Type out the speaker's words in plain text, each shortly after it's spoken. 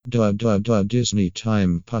Disney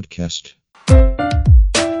Time Podcast.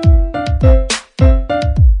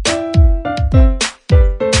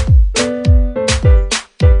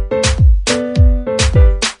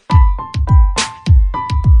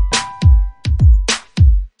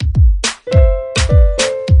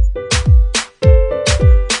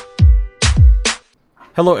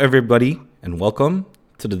 Hello, everybody, and welcome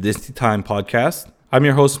to the Disney Time Podcast. I'm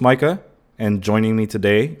your host, Micah, and joining me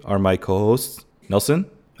today are my co-hosts,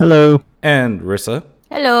 Nelson. Hello. And Rissa.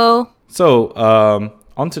 Hello. So,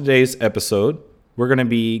 on today's episode, we're going to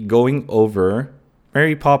be going over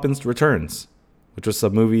Mary Poppins Returns, which was a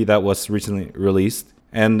movie that was recently released.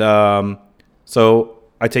 And so,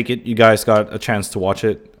 I take it you guys got a chance to watch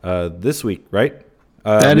it this week, right?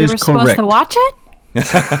 That You is were supposed correct. to watch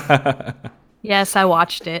it? Yes, I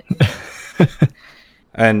watched it.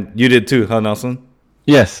 And you did too, huh, Nelson?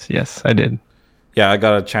 Yes, I did. Yeah, I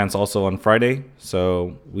got a chance also on Friday,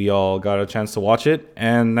 so we all got a chance to watch it,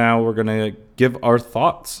 and now we're gonna give our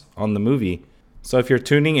thoughts on the movie. So if you're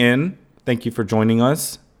tuning in, thank you for joining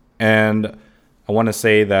us, and I want to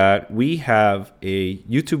say that we have a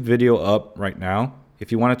YouTube video up right now.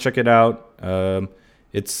 If you want to check it out,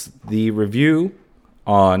 it's the review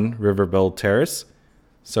on Riverbell Terrace.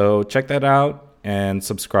 So check that out and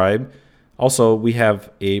subscribe. Also, we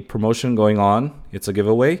have a promotion going on. It's a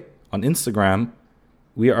giveaway on Instagram.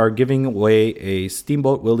 We are giving away a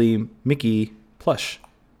Steamboat Willie Mickey plush.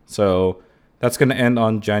 So that's going to end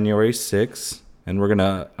on January 6th, and we're going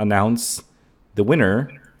to announce the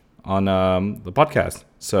winner on the podcast.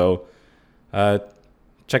 So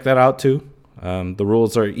check that out too. The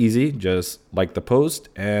rules are easy. Just like the post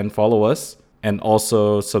and follow us. And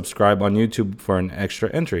also subscribe on YouTube for an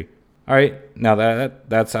extra entry. All right, now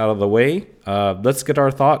that's out of the way, let's get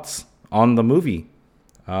our thoughts on the movie.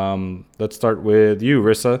 Let's start with you,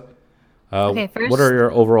 Rissa. Okay, first. What are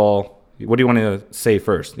your overall? What do you want to say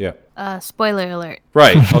first? Yeah. Spoiler alert.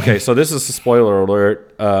 Right. Okay. So this is a spoiler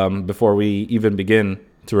alert. Before we even begin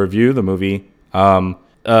to review the movie,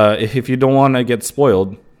 if you don't want to get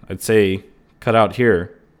spoiled, I'd say cut out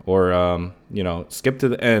here or skip to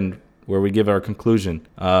the end where we give our conclusion.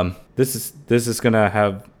 This is gonna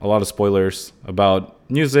have a lot of spoilers about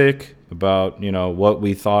music, about what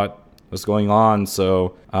we thought was going on.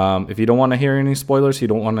 So if you don't want to hear any spoilers, you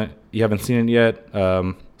haven't seen it yet,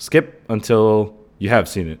 skip until you have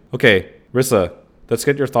seen it. Okay, Rissa, let's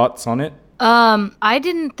get your thoughts on it. I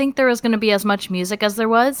didn't think there was going to be as much music as there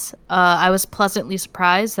was. I was pleasantly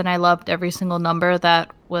surprised, and I loved every single number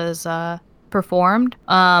that was performed.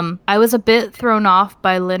 I was a bit thrown off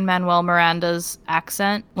by Lin-Manuel Miranda's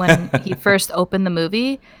accent when he first opened the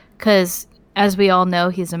movie, because as we all know,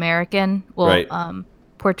 he's American. Well, Right.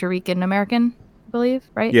 Puerto Rican American, I believe,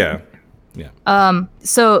 right? Yeah.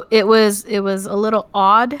 So it was a little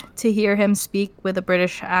odd to hear him speak with a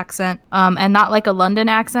British accent, and not like a London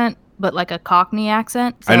accent, but like a Cockney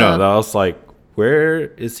accent. I know. So- That was like, where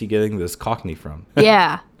is he getting this Cockney from?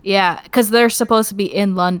 Yeah, because they're supposed to be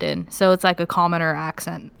in London, so it's like a commoner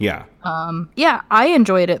accent. Yeah. Yeah, I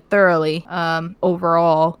enjoyed it thoroughly,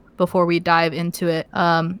 overall, before we dive into it.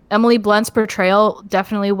 Emily Blunt's portrayal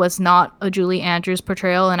definitely was not a Julie Andrews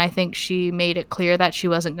portrayal, and I think she made it clear that she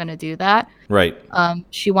wasn't going to do that. Right.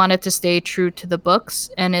 She wanted to stay true to the books,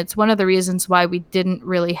 and it's one of the reasons why we didn't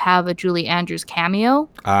really have a Julie Andrews cameo.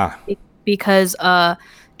 Because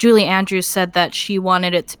Julie Andrews said that she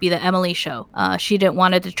wanted it to be the Emily show. She didn't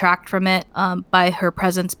want to detract from it by her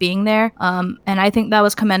presence being there. And I think that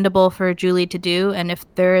was commendable for Julie to do. And if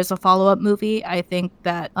there is a follow-up movie, I think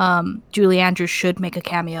that Julie Andrews should make a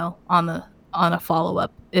cameo on a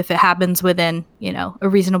follow-up if it happens within, a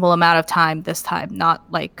reasonable amount of time this time.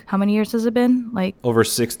 Not like, how many years has it been? Like Over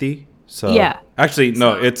 60. So Yeah. Actually,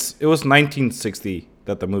 no, it was 1960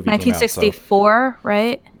 that the movie came out. 1964,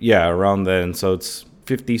 right? Yeah, around then. So it's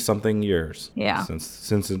 50 something years. Yeah.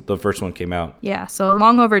 Since the first one came out. Yeah, so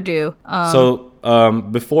long overdue. So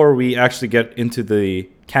before we actually get into the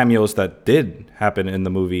cameos that did happen in the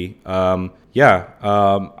movie,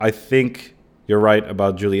 I think you're right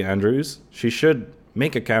about Julie Andrews. She should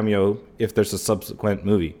make a cameo if there's a subsequent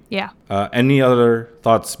movie. Yeah. Any other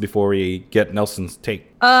thoughts before we get Nelson's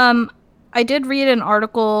take? I did read an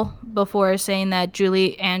article before saying that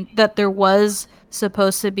that there was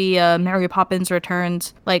supposed to be a Mary Poppins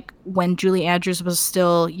Returns, like when Julie Andrews was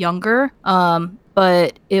still younger.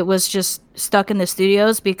 But it was just stuck in the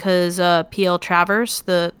studios because P.L. Travers,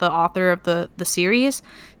 the author of the series,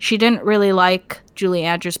 she didn't really like Julie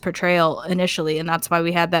Andrews' portrayal initially, and that's why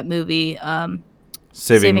we had that movie,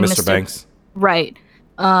 Saving Mr. Banks. Right.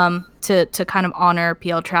 To kind of honor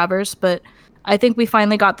P.L. Travers. But I think we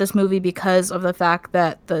finally got this movie because of the fact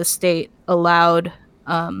that the state allowed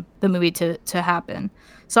the movie to happen.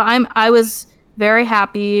 So I was very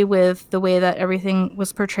happy with the way that everything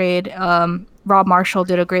was portrayed. Rob Marshall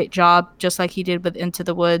did a great job, just like he did with Into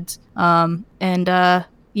the Woods.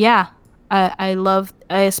 Yeah, I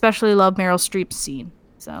especially love Meryl Streep's scene.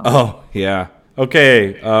 So. Oh yeah.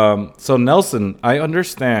 Okay. So Nelson, I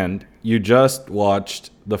understand you just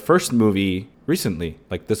watched the first movie recently,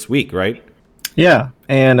 like this week, right? Yeah,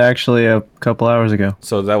 and actually a couple hours ago.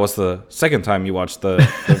 So that was the second time you watched the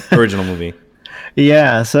original movie.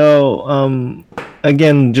 Yeah, so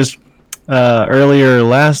again, just earlier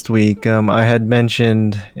last week, I had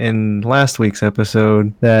mentioned in last week's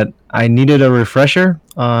episode that I needed a refresher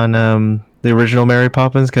on the original Mary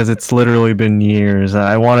Poppins because it's literally been years.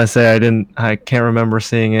 I want to say I can't remember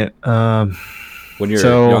seeing it. When you're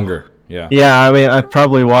younger, yeah. Yeah, I mean, I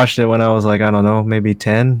probably watched it when I was like, I don't know, maybe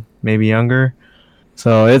 10, maybe younger.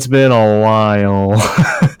 So it's been a while.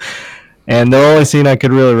 And the only scene I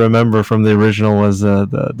could really remember from the original was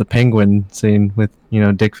the penguin scene with,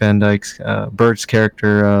 Dick Van Dyke's, Bert's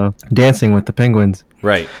character dancing with the penguins.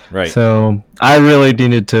 Right. So I really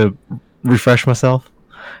needed to refresh myself.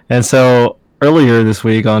 And so earlier this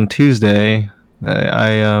week on Tuesday,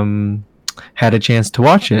 I had a chance to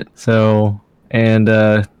watch it. So, and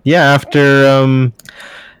after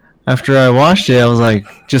I watched it, I was like,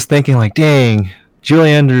 just thinking like, dang,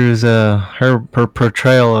 Julie Andrews, her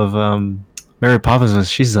portrayal of Mary Poppins was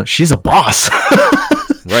she's a boss.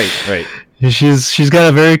 Right. She's got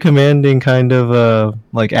a very commanding kind of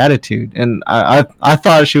like attitude, and I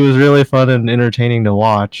thought she was really fun and entertaining to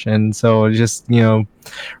watch, and so it just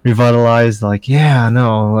revitalized like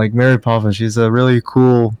like Mary Poppins, she's a really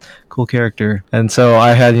cool character, and so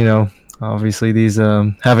I had obviously these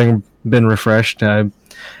having been refreshed, I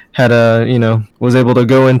had was able to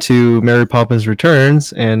go into Mary Poppins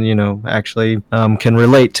Returns and actually can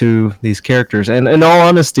relate to these characters, and in all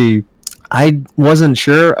honesty, I wasn't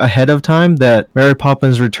sure ahead of time that Mary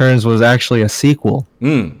Poppins Returns was actually a sequel.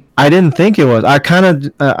 I didn't think it was.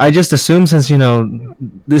 I just assumed, since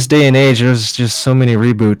this day and age there's just so many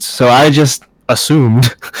reboots, so I just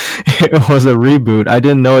assumed it was a reboot. I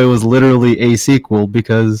didn't know it was literally a sequel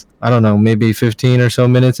because I don't know, maybe 15 or so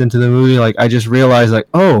minutes into the movie, like I just realized like,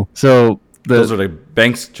 oh, so those are the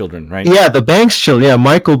Banks children, right? Yeah, the Banks children. Yeah,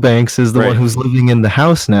 Michael Banks is the one who's living in the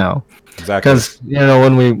house now. Exactly. Because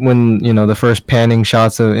when the first panning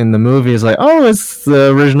shots in the movie is like, oh, it's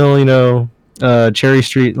the original Cherry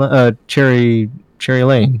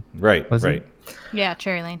Lane. Right. Yeah,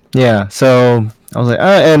 Cherry Lane. Yeah, so I was like,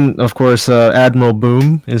 and of course, Admiral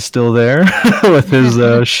Boom is still there with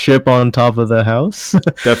his ship on top of the house.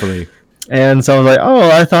 Definitely. And so I was like,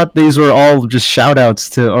 oh, I thought these were all just shout outs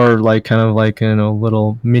to, or like kind of like,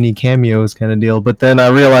 little mini cameos kind of deal. But then I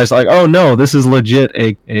realized like, oh no, this is legit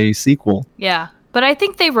a sequel. Yeah. But I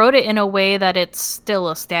think they wrote it in a way that it's still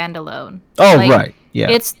a standalone. Oh, right. Yeah.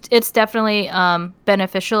 It's definitely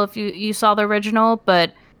beneficial if you saw the original,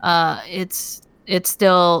 but it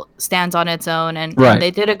still stands on its own, and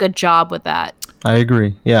they did a good job with that. I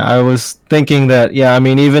agree. Yeah, I was thinking that, I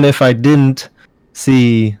mean, even if I didn't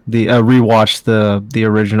see rewatch the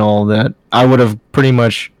original, that I would have pretty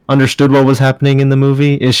much understood what was happening in the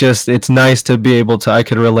movie. It's just, it's nice to be able to, I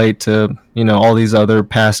could relate to, all these other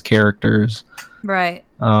past characters. Right.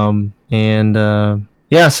 So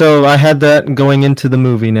I had that going into the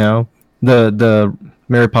movie now, the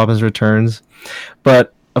Mary Poppins Returns.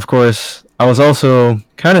 But, of course, I was also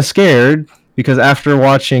kind of scared because after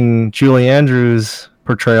watching Julie Andrews'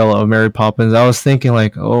 portrayal of Mary Poppins, I was thinking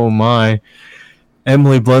like, oh my,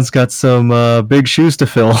 Emily Blunt's got some big shoes to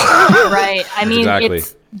fill. Right. I mean, exactly.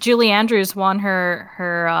 Julie Andrews won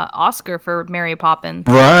her Oscar for Mary Poppins.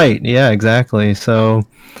 Right. Yeah, exactly. So,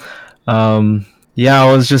 I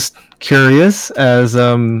was just curious as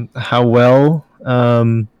how well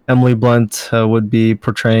Emily Blunt would be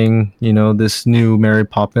portraying, this new Mary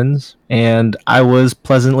Poppins. And I was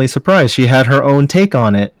pleasantly surprised. She had her own take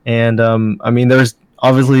on it. And, there's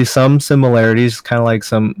obviously some similarities, kind of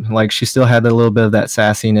like she still had a little bit of that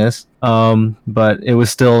sassiness. But it was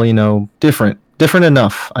still, different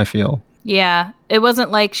enough, I feel. Yeah. It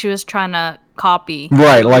wasn't like she was trying to copy.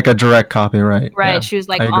 Right. Like a direct copy. Right. Right. Yeah, she was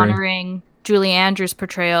like honoring Julie Andrews'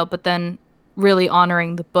 portrayal, but then really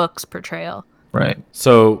honoring the book's portrayal. Right.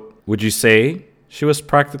 So, would you say she was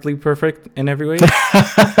practically perfect in every way?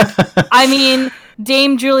 I mean,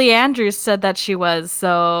 Dame Julie Andrews said that she was,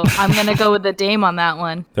 so I'm going to go with the Dame on that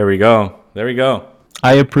one. There we go.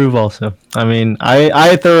 I approve also. I mean,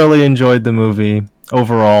 I thoroughly enjoyed the movie.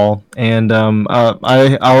 overall. And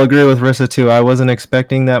I'll agree with Rissa too. I wasn't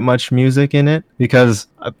expecting that much music in it because,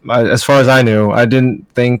 as far as I knew, I didn't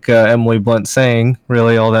think Emily Blunt sang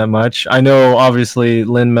really all that much. I know obviously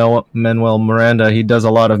Lin-Manuel Miranda, he does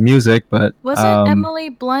a lot of music, but wasn't Emily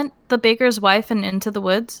Blunt the baker's wife in Into the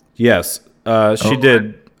Woods? Yes, she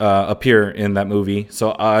did appear in that movie.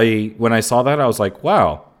 So when I saw that, I was like,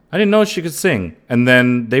 wow, I didn't know she could sing. And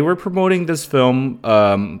then they were promoting this film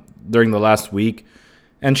during the last week,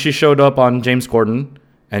 and she showed up on James Corden,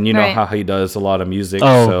 and you know how he does a lot of music.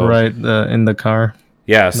 Oh, right, in the car.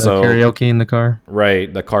 Yeah, so karaoke in the car.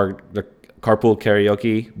 Right, the carpool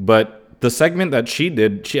karaoke. But the segment that she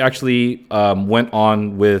did, she actually went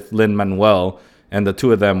on with Lin-Manuel, and the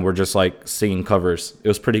two of them were just like singing covers. It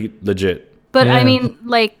was pretty legit. But I mean,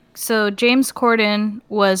 like, so James Corden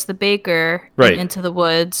was the baker in Into the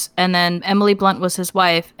Woods, and then Emily Blunt was his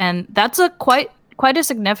wife, and that's a quite a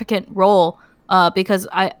significant role. Because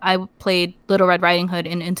I played Little Red Riding Hood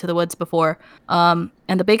in Into the Woods before. And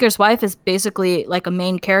the baker's wife is basically like a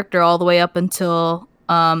main character all the way up until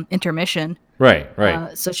intermission. Right.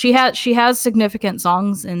 So she has significant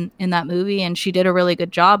songs in that movie, and she did a really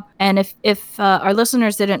good job. And if our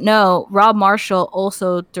listeners didn't know, Rob Marshall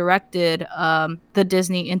also directed the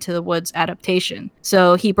Disney Into the Woods adaptation.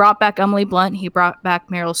 So he brought back Emily Blunt, he brought back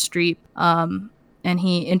Meryl Streep, and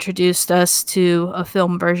he introduced us to a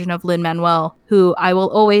film version of Lin-Manuel, who I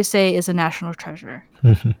will always say is a national treasure.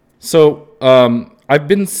 So I've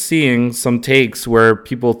been seeing some takes where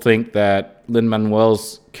people think that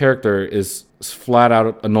Lin-Manuel's character is flat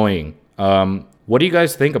out annoying. What do you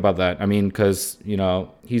guys think about that? I mean, because, you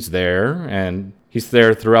know, he's there, and he's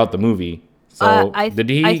there throughout the movie. So did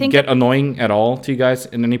he get annoying at all to you guys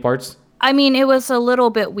in any parts? I mean, it was a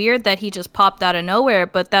little bit weird that he just popped out of nowhere,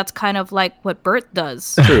 but that's kind of like what Bert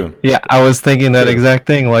does. True. Yeah, I was thinking that exact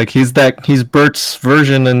thing. Like he's Bert's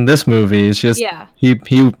version in this movie. It's just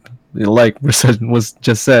he like was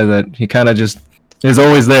just said that he kind of just is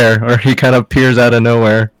always there, or he kind of appears out of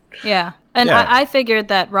nowhere. Yeah. And I figured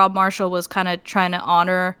that Rob Marshall was kind of trying to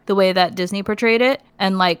honor the way that Disney portrayed it.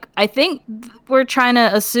 And, like, I think we're trying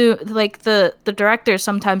to assume, like, the directors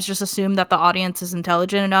sometimes just assume that the audience is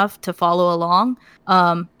intelligent enough to follow along.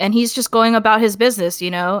 And he's just going about his business,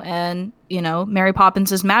 you know, and, you know, Mary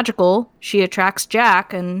Poppins is magical. She attracts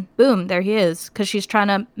Jack, and boom, there he is, because she's trying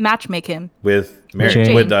to matchmake him. With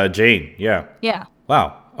Jane. Yeah. Yeah.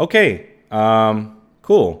 Wow. Okay.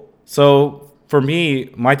 Cool. So for me,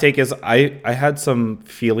 my take is I had some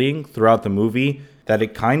feeling throughout the movie that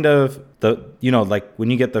it kind of, like when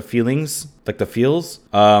you get the feelings, like the feels,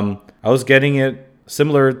 I was getting it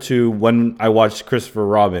similar to when I watched Christopher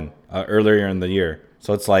Robin earlier in the year.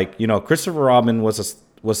 So it's like, you know, Christopher Robin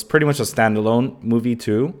was pretty much a standalone movie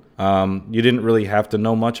too. You didn't really have to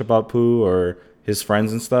know much about Pooh or his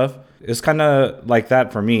friends and stuff. It's kind of like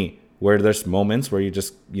that for me, where there's moments where you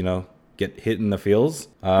just, you know, get hit in the feels.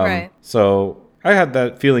 Right. So I had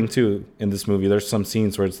that feeling too in this movie. There's some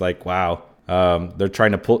scenes where it's like, wow, they're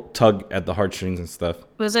trying to tug at the heartstrings and stuff.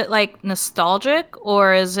 Was it like nostalgic,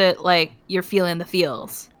 or is it like you're feeling the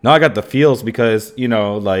feels? No, I got the feels because, you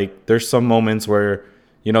know, like there's some moments where,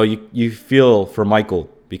 you know, you feel for Michael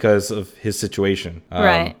because of his situation.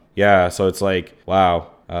 Right. Yeah. So it's like,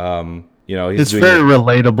 wow. You know, it's very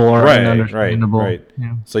relatable and understandable. Right.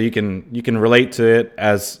 Yeah. So you can relate to it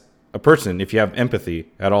as a person if you have empathy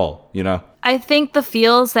at all, you know. I think the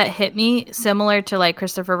feels that hit me, similar to like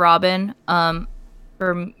Christopher Robin,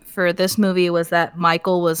 for this movie, was that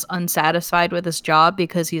Michael was unsatisfied with his job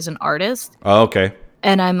because he's an artist. Oh, okay.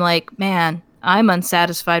 And I'm like, man, I'm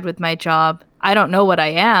unsatisfied with my job. I don't know what I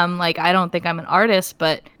am. Like, I don't think I'm an artist,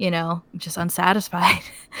 but, you know, I'm just unsatisfied.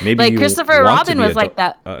 Maybe like Christopher Robin was like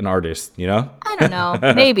that. An artist, you know? I don't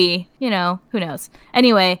know. Maybe, you know, who knows?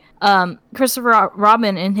 Anyway, Christopher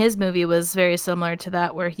Robin in his movie was very similar to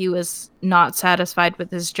that, where he was not satisfied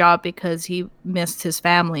with his job because he missed his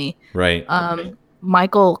family. Right.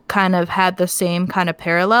 Michael kind of had the same kind of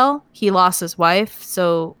parallel. He lost his wife,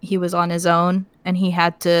 so he was on his own, and he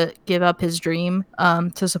had to give up his dream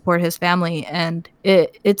to support his family. And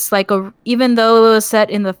it's like even though it was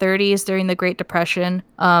set in the 30s during the Great Depression,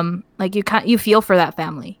 like you feel for that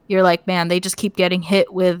family. You're like, man, they just keep getting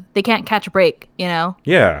hit with, they can't catch a break, you know?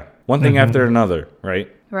 Yeah, one thing after another, right?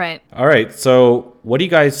 Right. All right. So, what do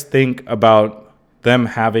you guys think about them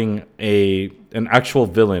having an actual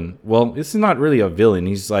villain? Well, this is not really a villain.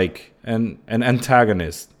 He's like an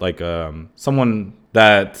antagonist, like someone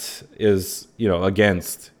that is, you know,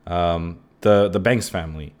 against the Banks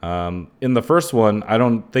family. In the first one, I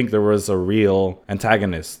don't think there was a real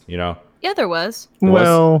antagonist, you know. Yeah, there was.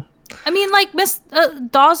 Well, I mean, like Miss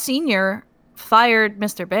Dawes Sr. fired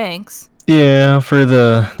Mr. Banks. Yeah, for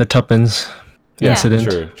the Tuppence Yeah.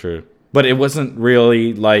 incident. True. But it wasn't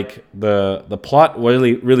really like the plot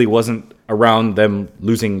really wasn't around them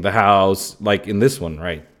losing the house like in this one,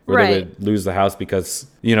 right? Where they would lose the house because,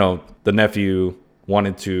 the nephew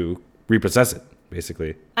wanted to repossess it,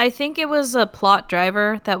 basically. I think it was a plot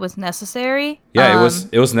driver that was necessary. Yeah,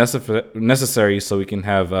 it was necessary so we can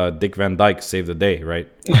have Dick Van Dyke save the day, right?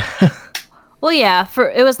 Well, yeah,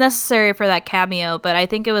 it was necessary for that cameo, but I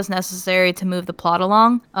think it was necessary to move the plot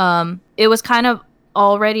along. It was kind of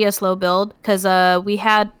already a slow build because we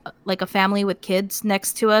had like a family with kids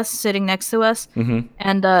sitting next to us,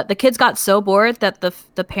 and the kids got so bored that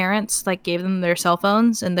the parents like gave them their cell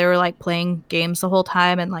phones and they were like playing games the whole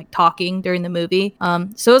time and like talking during the movie.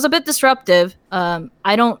 So it was a bit disruptive.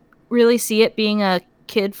 I don't really see it being a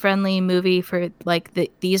kid-friendly movie for like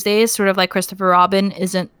these days. Sort of like Christopher Robin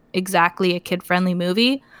isn't exactly a kid-friendly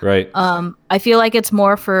movie. Right. I feel like it's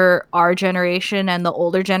more for our generation and the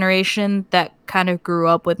older generation that kind of grew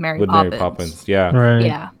up with Mary Poppins. Yeah. Right.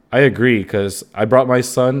 Yeah. I agree because I brought my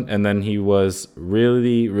son and then he was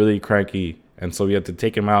really, really cranky. And so we had to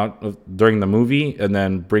take him out during the movie and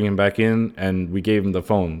then bring him back in and we gave him the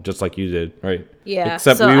phone just like you did, right? Yeah.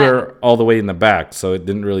 Except we were all the way in the back, so it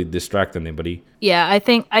didn't really distract anybody. Yeah, I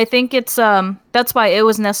think it's that's why it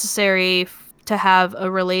was necessary to have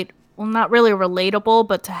not really relatable,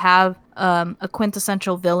 but to have a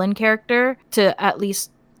quintessential villain character to at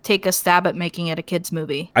least take a stab at making it a kids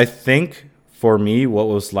movie. I think for me, what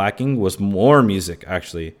was lacking was more music,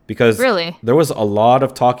 actually, because Really? there was a lot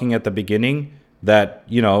of talking at the beginning that,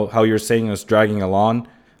 how you're saying is dragging along.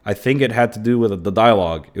 I think it had to do with the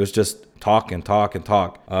dialogue. It was just talk and talk and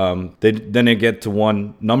talk. Then they get to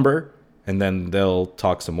one number and then they'll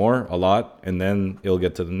talk some more, a lot, and then it'll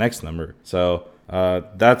get to the next number. So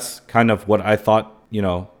that's kind of what I thought,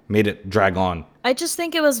 made it drag on. I just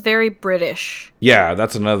think it was very British. Yeah,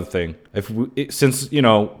 that's another thing. Since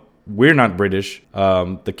we're not British,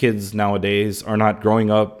 the kids nowadays are not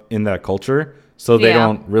growing up in that culture, so they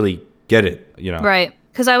don't really get it. Right.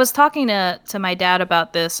 Because I was talking to my dad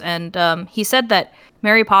about this, and he said that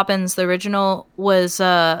Mary Poppins, the original, was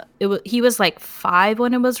he was like 5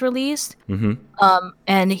 when it was released,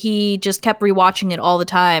 and he just kept rewatching it all the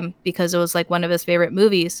time because it was like one of his favorite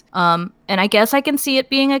movies. And I guess I can see it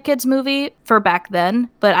being a kids movie for back then,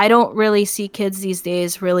 but I don't really see kids these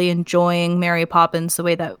days really enjoying Mary Poppins the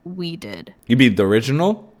way that we did. You mean the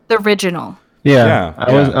original? The original. Yeah.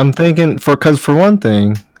 I'm thinking because for one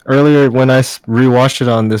thing, earlier when I rewatched it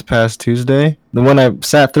on this past Tuesday, when I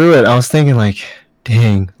sat through it, I was thinking like,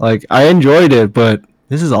 dang, like I enjoyed it, but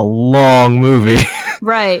this is a long movie.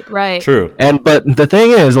 Right. True. But the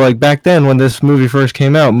thing is, like back then when this movie first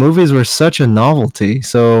came out, movies were such a novelty.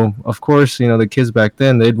 So of course, the kids back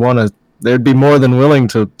then, they'd be more than willing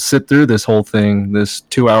to sit through this whole thing, this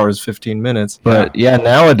 2 hours, 15 minutes. But yeah,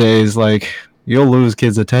 nowadays, like you'll lose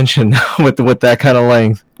kids' attention with that kind of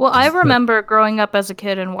length. Well, I remember growing up as a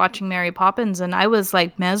kid and watching Mary Poppins, and I was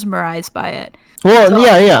like mesmerized by it. Well,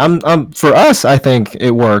 yeah. I'm for us, I think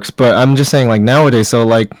it works, but I'm just saying, like nowadays. So,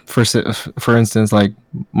 like for instance, like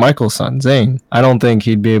Michael's son Zane, I don't think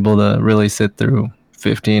he'd be able to really sit through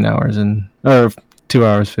 15 hours or 2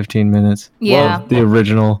 hours 15 minutes. Yeah, well, the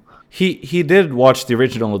original. He did watch the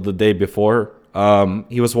original the day before.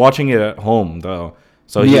 He was watching it at home though,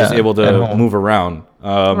 so he was able to move around.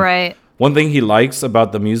 Right. One thing he likes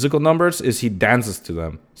about the musical numbers is he dances to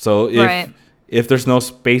them. So if there's no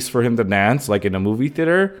space for him to dance, like in a movie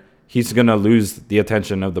theater, he's gonna lose the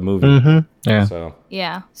attention of the movie.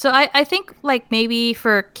 Yeah. So I think like maybe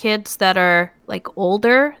for kids that are like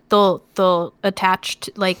older, they'll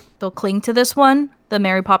cling to this one, the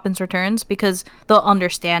Mary Poppins Returns, because they'll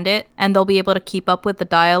understand it and they'll be able to keep up with the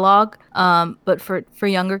dialogue. But for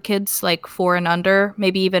younger kids like 4 and under,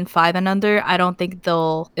 maybe even 5 and under, I don't think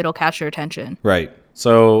it'll catch their attention. Right.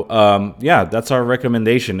 So that's our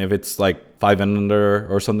recommendation. If it's like 5 and under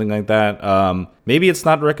or something like that, maybe it's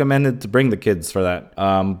not recommended to bring the kids for that.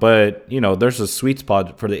 But there's a sweet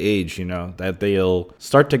spot for the age, that they'll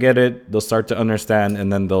start to get it, they'll start to understand,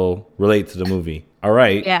 and then they'll relate to the movie. All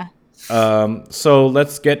right. Yeah. So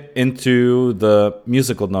let's get into the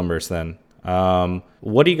musical numbers then.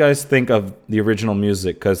 What do you guys think of the original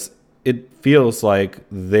music? Because it feels like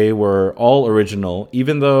they were all original,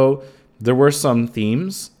 even though there were some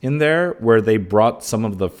themes in there where they brought some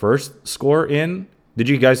of the first score in. Did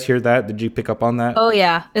you guys hear that? Did you pick up on that? Oh,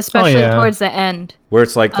 yeah. Especially towards the end. Where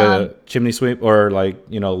it's like the chimney sweep or like,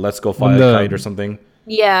 Let's Go Fly a Kite or something.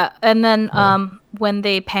 Yeah. And then when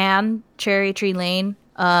they pan Cherry Tree Lane,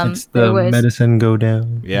 it's the medicine go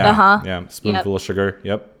down. Yeah. Yeah. Spoonful of sugar.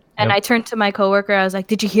 Yep. And Yep. I turned to my coworker. I was like,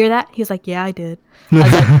 "Did you hear that?" He was like, "Yeah, I did." I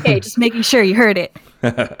was like, "Okay, just making sure you heard it."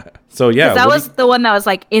 So yeah, That was the one that was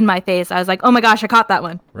like in my face. I was like, "Oh my gosh, I caught that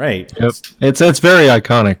one." right. Yep. It's very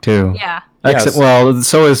iconic too. Yeah. Except, Yes. well,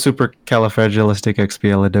 so is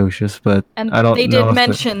supercalifragilisticexpialidocious, but And I don't they know did if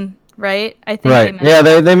mention, right? I think right. they Yeah,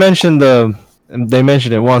 mentioned. they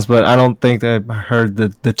mentioned it once, but I don't think I heard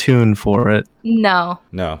the tune for it. No.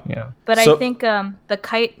 No. Yeah. But I So- think the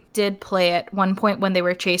kite did play at one point when they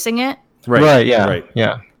were chasing it. Right. Yeah. Right.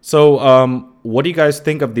 Yeah. So, what do you guys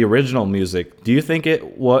think of the original music? Do you think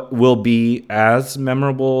it will be as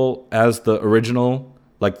memorable as the original,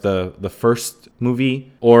 like the first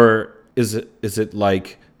movie, or is it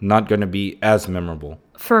like not going to be as memorable?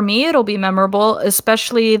 For me, it'll be memorable,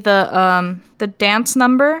 especially the dance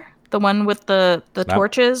number, the one with the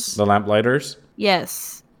torches. The Lamplighters?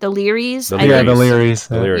 Yes, the Learys. The I Yeah, think- the Learys.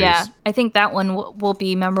 The Learys. Yeah, I think that one will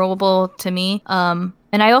be memorable to me.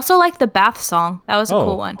 And I also like the bath song. That was a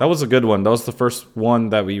cool one. That was a good one. That was the first one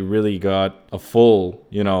that we really got a full,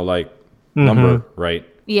 number right.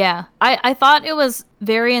 Yeah, I thought it was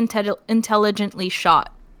very intelligently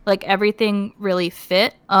shot. Like everything really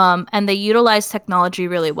fit. And they utilized technology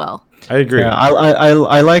really well. I agree. Yeah,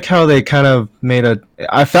 I like how they kind of made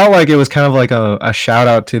I felt like it was kind of like a shout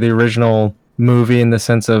out to the original movie in the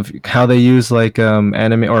sense of how they use like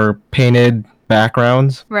anime or painted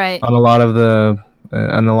backgrounds Right. on a lot of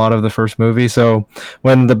the first movie. So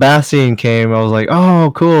when the bath scene came, I was like,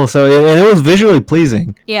 oh, cool. So it was visually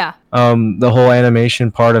pleasing. Yeah. The whole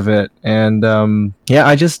animation part of it, and yeah,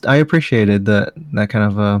 I appreciated that kind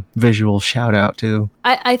of a visual shout out too.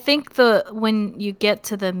 I think when you get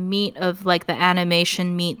to the meat of like the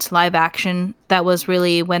animation meets live action, that was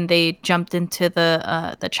really when they jumped into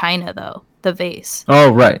the China though, the vase.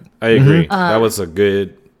 Oh right, I agree. Uh, That was a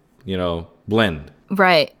good, blend.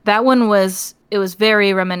 Right. That one was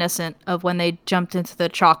very reminiscent of when they jumped into the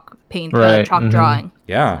chalk paint, Right, chalk mhm. drawing.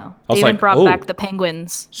 Yeah. So I was they even like, brought oh, back the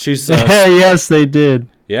penguins. she's yes, they did.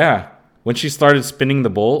 yeah. When she started spinning the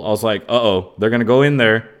bowl, I was like, uh-oh, they're gonna go in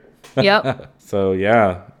there. Yep. So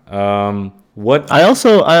yeah. What? I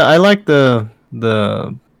also I like the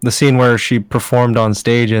scene where she performed on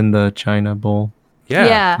stage in the China Bowl. Yeah.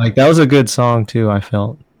 Yeah. Like that was a good song too. I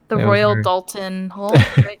felt. The It was Royal very- Dalton Hall,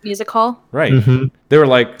 right? Music Hall. Right. Mhm. They were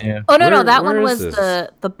like, Yeah. Oh no, Where- that where one is was this?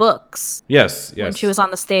 the books. yes, When yes. she was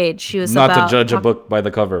on the stage, she was Not about to judge a book by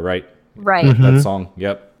the cover, right? Right. Mhm. That song.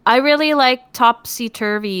 Yep. I really like Topsy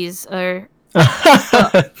Turvies or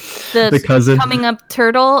The cousin. coming up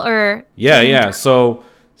turtle or Yeah, yeah. So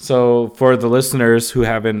for the listeners who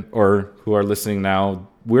haven't or who are listening now,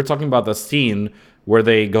 we're talking about the scene where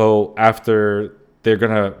they go after they're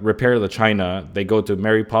gonna repair the china. They go to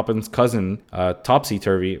Mary Poppins' cousin, Topsy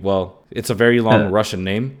Turvy. Well, it's a very long Russian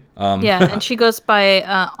name. yeah, and she goes by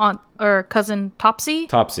aunt or cousin Topsy.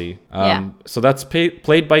 Topsy. Yeah. So that's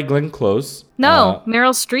played by Glenn Close. No,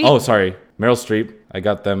 Meryl Streep. Oh, sorry, Meryl Streep. I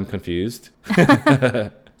got them confused.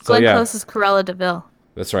 So Glenn yeah, Close is Cruella DeVille.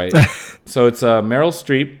 that's right. So it's Meryl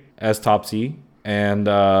Streep as Topsy, and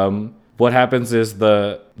what happens is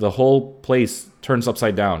the whole place turns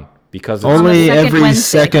upside down because it's Only second every Wednesday.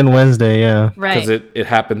 second Wednesday. Yeah. Right. because it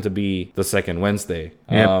happened to be the second Wednesday.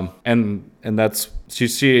 Yep. And that's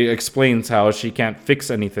she explains how she can't fix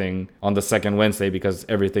anything on the second Wednesday because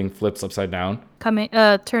everything flips upside down.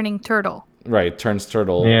 Turning turtle. Right, turns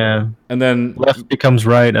turtle. Yeah. And then Left becomes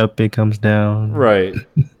right, up becomes down. right.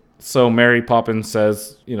 So Mary Poppins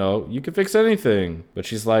says, you can fix anything, but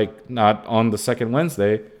she's like, not on the second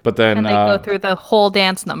Wednesday. But then And they go through the whole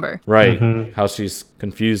dance number. right, Mhm. how she's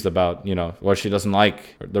confused about, what she doesn't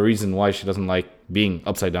like, the reason why she doesn't like being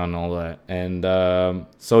upside down and all that. And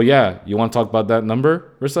so yeah, you want to talk about that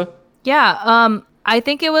number, Rissa? Yeah, I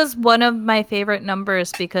think it was one of my favorite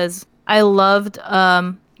numbers because I loved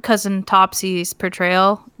cousin Topsy's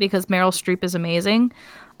portrayal because Meryl Streep is amazing.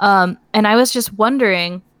 And I was just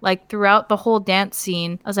wondering, like throughout the whole dance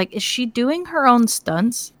scene, I was like, is she doing her own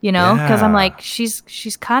stunts? Because I'm Yeah. like, she's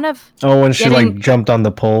kind of Oh, when she Getting- like jumped on the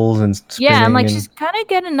poles and yeah. I'm like, spinning she's kind of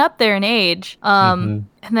getting up there in age. Mhm.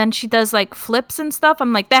 And then she does like flips and stuff.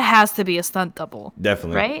 I'm like, that has to be a stunt double,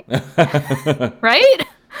 Definitely. right? Right?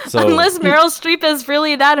 So Unless Meryl Streep is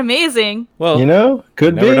really that amazing. well,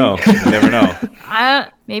 could never be. know. You never know.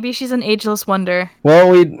 Maybe she's an ageless wonder.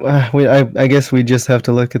 Well, I guess we just have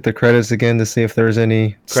to look at the credits again to see if there's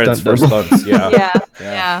any Credits stunt for double. stunts, yeah.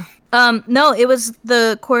 Yeah. No, it was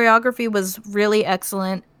the choreography was really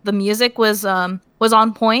excellent. The music was on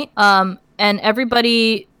point. And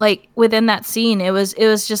everybody like within that scene, it was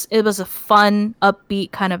a fun,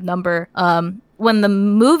 upbeat kind of number. when the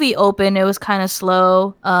movie opened, it was kind of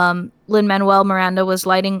slow. Lin-Manuel Miranda was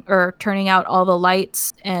turning out all the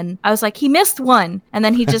lights, and I was like, he missed one, and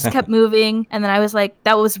then he just kept moving, and then I was like,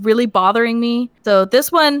 that was really bothering me. So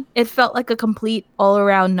this one, it felt like a complete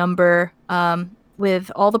all-around number,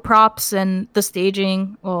 with all the props and the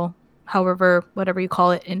staging, well, however, whatever you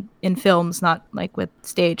call it in films, not like with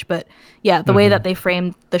stage, but yeah, the way that they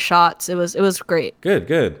framed the shots, it was great.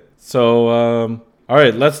 Good. So, all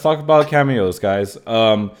right, let's talk about cameos, guys.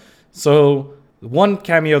 So one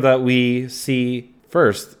cameo that we see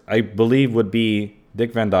first, I believe, would be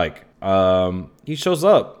Dick Van Dyke. He shows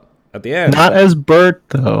up at the end. Not as Bert,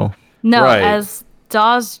 though. No, Right. as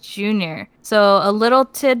Dawes Jr. So a little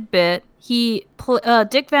tidbit,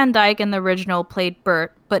 Dick Van Dyke in the original played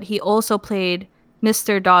Bert, but he also played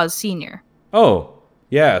Mr. Dawes Sr. Oh,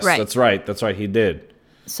 yes, Right. That's right, he did.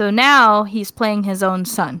 So now he's playing his own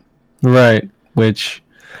son. Right. Which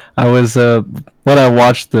I was when I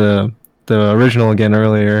watched the original again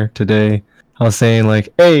earlier today, I was saying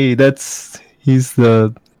like, hey, he's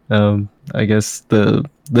the I guess the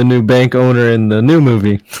new bank owner in the new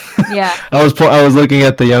movie. Yeah. I was looking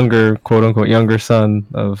at the younger, quote unquote, younger son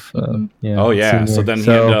of yeah. Oh yeah, Senior. so then he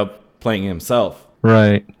ended up playing himself.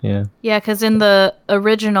 Right. Yeah. Yeah, because in the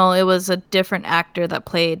original, it was a different actor that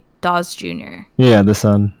played Dawes Jr. Yeah, the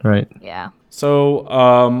son. Right. Yeah. So,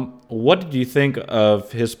 what did you think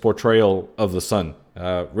of his portrayal of the son?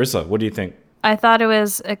 Rissa, what do you think? I thought it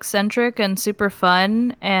was eccentric and super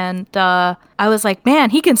fun, and I was like, man,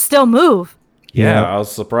 he can still move. Yeah, Yeah. I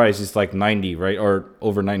was surprised. He's like 90, right? Or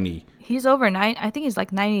over 90. He's over 9. I think he's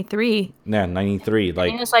like 93. Yeah, 93.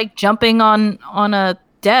 Like, He was like jumping on a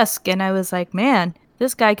desk, and I was like, man,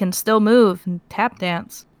 this guy can still move and tap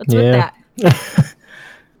dance. What's with Yeah. that?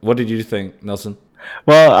 what did you think, Nelson?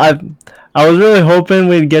 Well, I was really hoping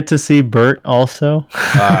we'd get to see Bert also.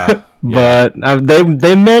 But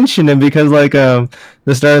they mentioned him because like the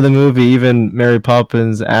start of the movie, even Mary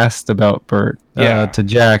Poppins asked about Bert to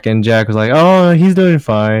Jack, and Jack was like, "Oh, he's doing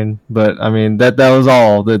fine." But I mean that was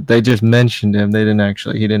all that they just mentioned him. He didn't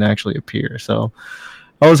actually appear. So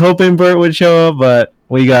I was hoping Bert would show up, but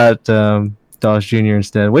we got Dawes Jr.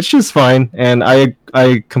 instead, which is fine. And I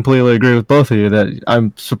completely agree with both of you that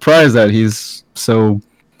I'm surprised that he's so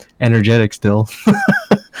energetic still.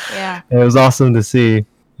 Yeah. It was awesome to see.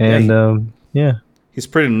 And yeah. He's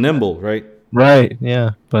pretty nimble, right? Right,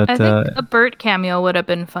 yeah. But I think a Bert cameo would have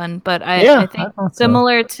been fun, but I think thought so.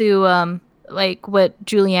 similar to like what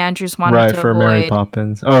Julie Andrews wanted right to for avoid. Mary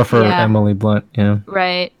Poppins or for Yeah. Emily Blunt, yeah.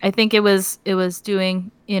 Right. I think it was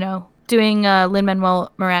doing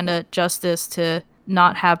Lin-Manuel Miranda justice to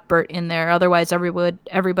not have Bert in there. Otherwise,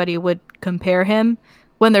 everybody would compare him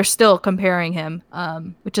when they're still comparing him,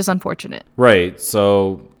 which is unfortunate. Right.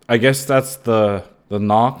 So I guess that's the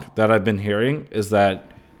knock that I've been hearing is that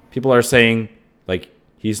people are saying like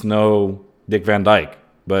he's no Dick Van Dyke,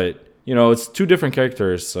 but it's two different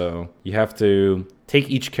characters, so you have to take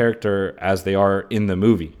each character as they are in the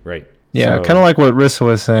movie, right? Yeah, So- kind of like what Rissa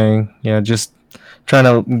was saying. Yeah, just trying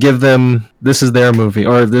to give them this is their movie,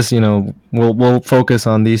 or this, we'll focus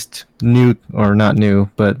on these new or not new,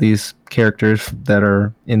 but these characters that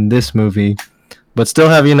are in this movie, but still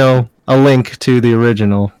have a link to the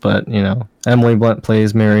original. But Emily Blunt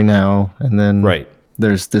plays Mary now, and then Right.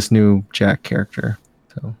 there's this new Jack character.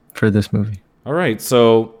 So for this movie. All right.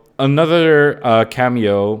 So another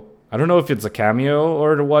cameo. I don't know if it's a cameo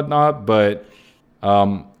or whatnot, but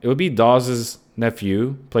it would be Dawes'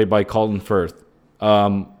 nephew, played by Colin Firth.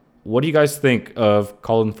 What do you guys think of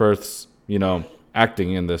Colin Firth's,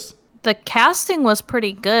 acting in this? The casting was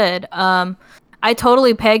pretty good. I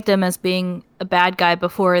totally pegged him as being a bad guy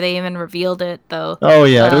before they even revealed it, though. Oh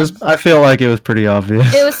yeah, it was. I feel like it was pretty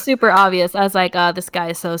obvious. It was super obvious. I was like, this guy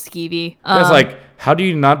is so skeevy. It's like, how do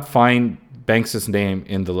you not find Banks' name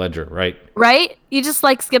in the ledger, right? Right? You just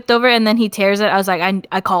like skipped over and then he tears it. I was like,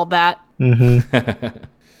 I called that. Mm-hmm.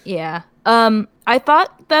 Yeah. I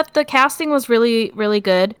thought that the casting was really, really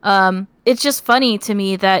good. It's just funny to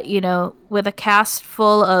me that, with a cast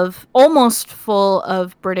almost full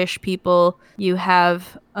of British people, you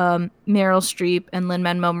have Meryl Streep and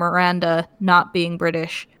Lin-Manuel Miranda not being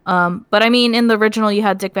British. But I mean, in the original, you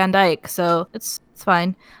had Dick Van Dyke, so it's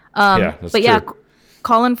fine. That's but yeah, true.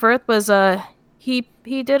 Colin Firth was he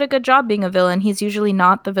did a good job being a villain. He's usually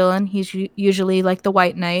not the villain. He's usually like the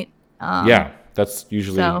White Knight. Yeah, that's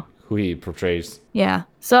usually so- who he portrays. Yeah.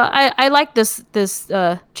 So I like this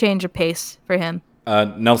change of pace for him.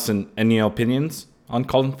 Nelson, any opinions on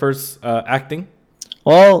Colin Firth's acting?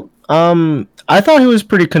 Well, I thought he was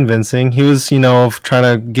pretty convincing. He was, trying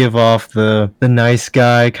to give off the nice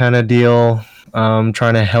guy kind of deal.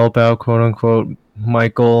 trying to help out, quote unquote,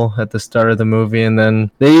 Michael at the start of the movie, and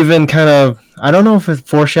then they even kind of, I don't know if it's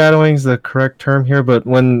foreshadowing is the correct term here, but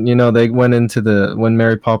when they went into when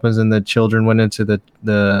Mary Poppins and the children went into the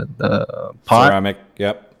pot, ceramic,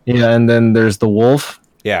 yep, yeah, and then there's the wolf,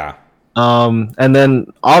 yeah, and then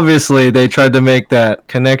obviously they tried to make that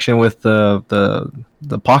connection with the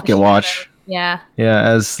pocket watch, yeah,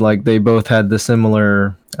 as like they both had the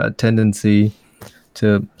similar tendency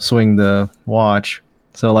to swing the watch.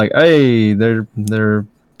 So like, hey, they're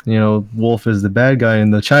Wolf is the bad guy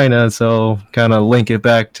in the China, so kind of link it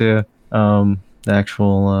back to the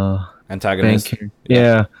actual antagonist.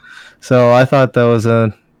 Yeah. So I thought that was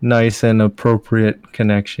a nice and appropriate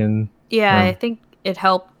connection. Yeah, I think it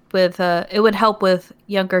would help with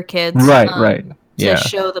younger kids. Right. To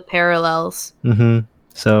show the parallels. Mm-hmm.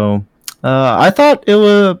 So I thought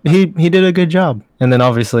he did a good job. And then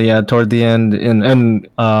obviously, toward the end and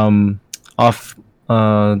off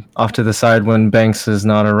to the side when Banks is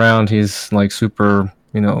not around, he's like super,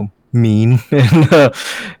 mean. And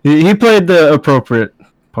he played the appropriate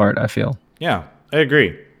part, I feel. Yeah, I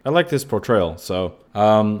agree. I like this portrayal. So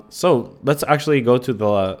let's actually go to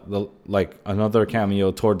the like another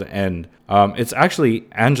cameo toward the end. It's actually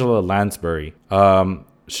Angela Lansbury.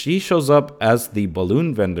 She shows up as the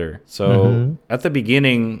balloon vendor. So at the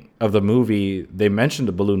beginning of the movie, they mentioned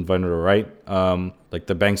the balloon vendor, right? Like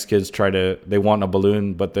the Banks kids they want a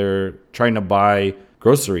balloon, but they're trying to buy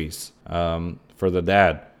groceries for the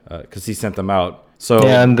dad because he sent them out. So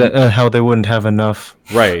yeah, and how they wouldn't have enough.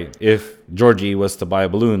 Right. If Georgie was to buy a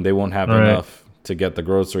balloon, they won't have enough to get the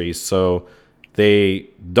groceries. So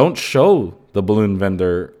they don't show the balloon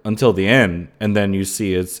vendor until the end, and then you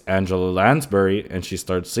see it's Angela Lansbury, and she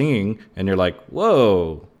starts singing, and you're like,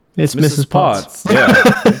 "Whoa, it's Mrs. Potts." Yeah.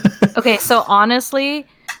 Okay, so honestly,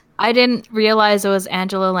 I didn't realize it was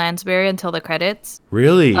Angela Lansbury until the credits.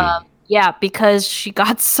 Really? Yeah, because she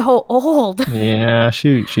got so old. Yeah,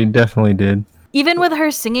 she definitely did. Even with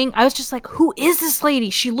her singing, I was just like, "Who is this lady?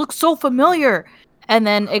 She looks so familiar." And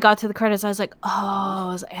then it got to the credits. I was like, "Oh,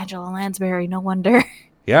 it was Angela Lansbury. No wonder."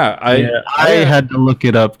 Yeah, I had to look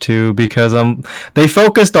it up too because they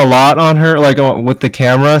focused a lot on her like with the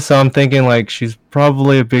camera, so I'm thinking like she's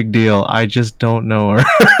probably a big deal. I just don't know her.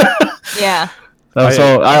 Yeah.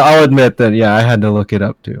 So I'll admit that I had to look it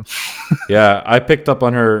up too. Yeah, I picked up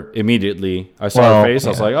on her immediately. I saw her face. I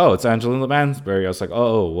was like, "Oh, it's Angela Lansbury." I was like,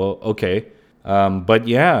 "Oh, well, okay." But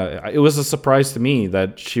yeah, it was a surprise to me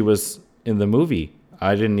that she was in the movie.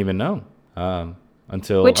 I didn't even know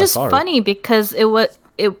until Which I is saw her. funny because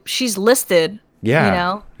she's listed.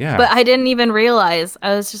 Yeah. Yeah. But I didn't even realize.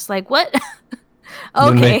 I was just like, what? Okay.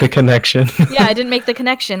 Didn't make the connection. Yeah, I didn't make the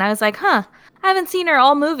connection. I was like, I haven't seen her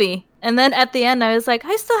all movie. And then at the end, I was like,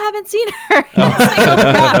 I still haven't seen her. I was like,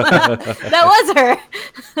 oh, crap. That was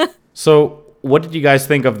her. So what did you guys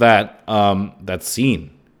think of that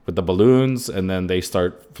scene with the balloons, and then they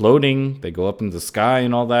start floating, they go up in the sky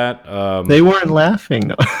and all that? They weren't laughing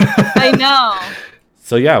though. I know.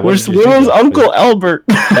 So yeah, where was Uncle Albert?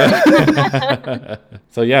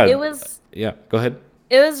 So yeah, it was. Yeah, go ahead.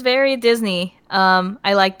 It was very Disney.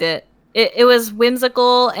 I liked it. It was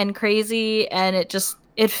whimsical and crazy, and it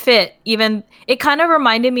fit. Even it kind of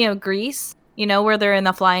reminded me of Grease, where they're in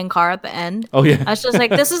the flying car at the end. Oh yeah. I was just like,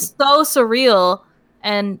 this is so surreal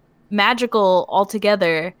and magical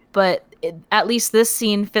altogether, but at least this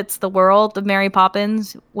scene fits the world of Mary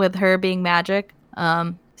Poppins with her being magic.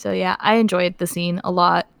 So yeah, I enjoyed the scene a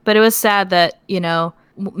lot, but it was sad that,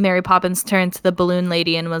 Mary Poppins turned to the balloon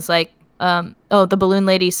lady and was like, the balloon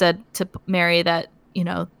lady said to Mary that,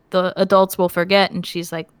 the adults will forget, and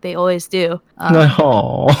she's like, they always do.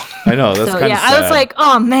 No. I know, that's kind of sad. I was like,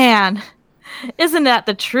 oh man, isn't that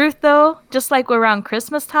the truth though? Just like around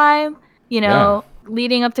Christmas time,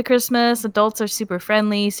 leading up to Christmas, adults are super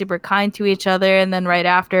friendly, super kind to each other, and then right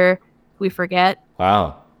after, we forget.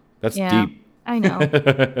 Wow, that's deep. I know,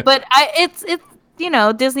 but it's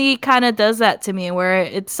Disney kind of does that to me, where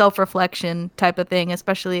it's self-reflection type of thing,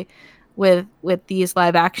 especially with these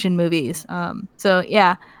live action movies. So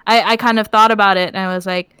yeah, I kind of thought about it, and I was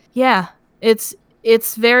like, yeah, it's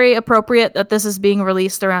very appropriate that this is being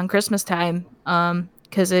released around Christmas time,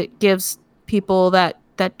 because it gives people that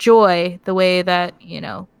joy the way that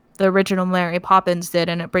the original Mary Poppins did,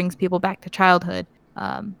 and it brings people back to childhood.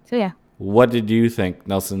 So yeah. What did you think,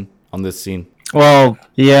 Nelson, on this scene? Well,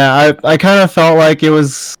 yeah, I kind of felt like it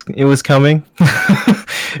was coming,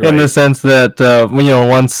 in the sense that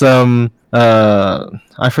once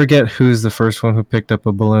I forget who's the first one who picked up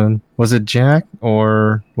a balloon. Was it Jack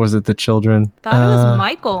or was it the children? Thought it was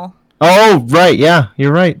Michael. Oh right, yeah,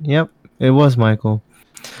 you're right. Yep, it was Michael.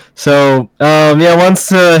 So, yeah, once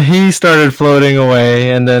he started floating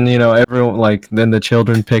away, and then everyone then the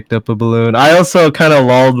children picked up a balloon. I also kind of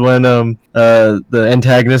lulled when the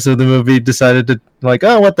antagonist of the movie decided to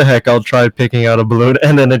oh, what the heck, I'll try picking out a balloon,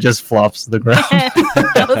 and then it just flops to the ground.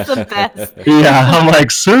 That was the best. Yeah, I'm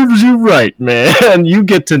like, serves you right, man. You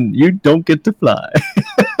don't get to fly.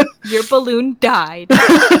 Your balloon died.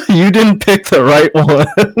 You didn't pick the right one.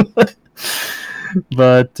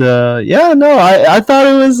 But yeah, no, I thought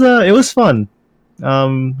it was fun,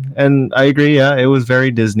 and I agree. Yeah, it was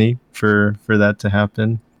very Disney for that to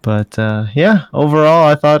happen. But yeah, overall,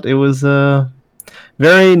 I thought it was a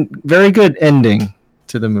very very good ending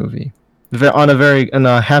to the movie, on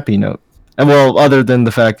a happy note. And well, other than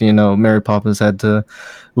the fact that Mary Poppins had to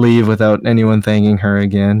leave without anyone thanking her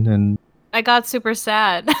again, and I got super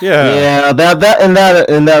sad. Yeah, that in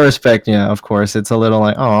that respect, yeah, of course, it's a little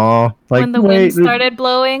like, oh, like when the wind started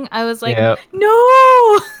blowing, I was like,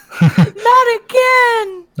 no, not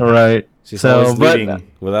again. Right. She's always leaving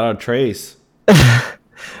without a trace.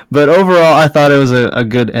 But overall, I thought it was a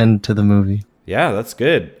good end to the movie. Yeah, that's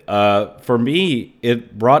good. For me,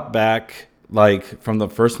 it brought back from the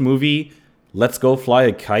first movie, "Let's Go Fly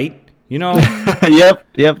a Kite." Yep,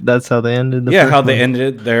 that's how they ended. They ended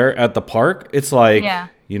it there at the park. It's like, but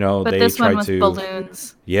they this tried one was to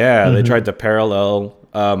balloons. Yeah, they tried to parallel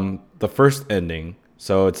the first ending.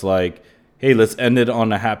 So it's like, hey, let's end it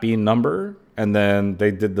on a happy number, and then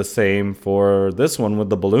they did the same for this one with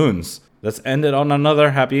the balloons. Let's end it on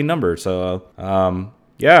another happy number. So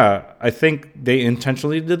yeah, I think they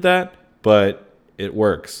intentionally did that, but it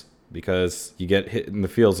works because you get hit in the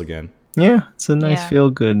feels again. Yeah, it's a nice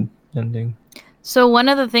feel-good ending. So one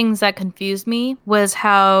of the things that confused me was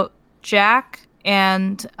how Jack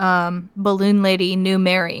and Balloon Lady knew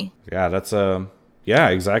Mary. Yeah, that's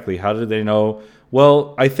exactly. How did they know?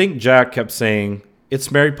 Well, I think Jack kept saying,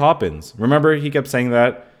 "It's Mary Poppins." Remember, he kept saying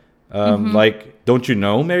that, "Don't you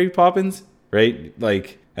know Mary Poppins?" Right?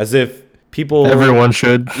 Like as if everyone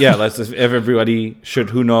should. Yeah, as if everybody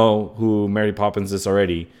should know who Mary Poppins is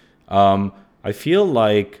already. I feel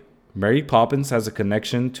like Mary Poppins has a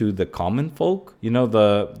connection to the common folk,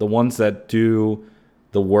 the ones that do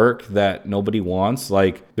the work that nobody wants.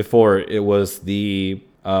 Like before, it was the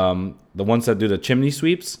ones that do the chimney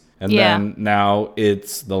sweeps, and then now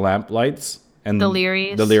it's the lamp lights and the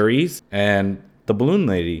Learys and the balloon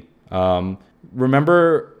lady.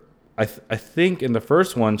 Remember, I think in the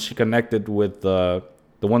first one she connected with the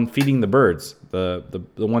one feeding the birds, the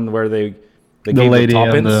one where they gave the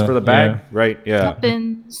tuppence for the bag, right? Yeah.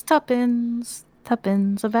 Tuppence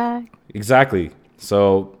a bag. Exactly.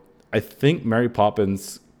 So I think Mary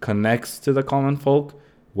Poppins connects to the common folk,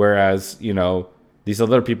 whereas, these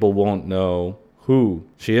other people won't know who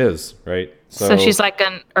she is, right? So she's like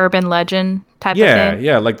an urban legend type of thing?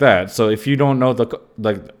 Yeah, like that. So if you don't know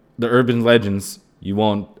the urban legends, you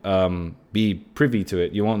won't be privy to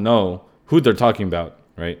it. You won't know who they're talking about,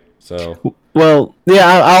 right? So... Well,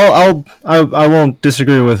 yeah, I won't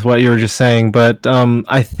disagree with what you were just saying, but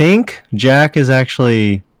I think Jack has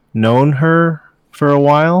actually known her for a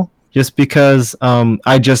while, just because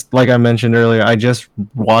like I mentioned earlier, I just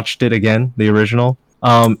watched it again, the original,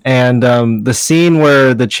 and the scene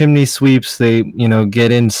where the chimney sweeps, they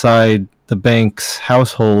get inside the Banks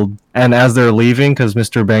household, and as they're leaving, because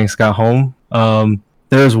Mr. Banks got home,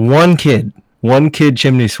 there's one kid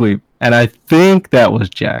chimney sweep, and I think that was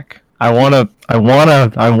Jack. I want him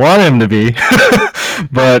to be,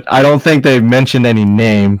 but I don't think they mentioned any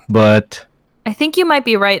name. But I think you might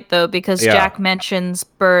be right though, because Jack mentions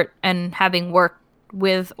Bert and having worked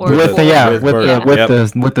with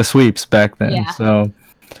the sweeps back then. Yeah.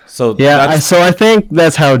 So yeah, so I think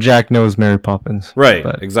that's how Jack knows Mary Poppins. Right,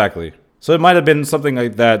 exactly. So it might have been something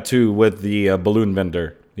like that too with the balloon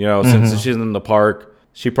vendor. Since she's in the park,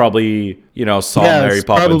 she probably saw Mary Poppins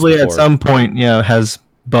probably before. At some point has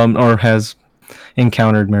has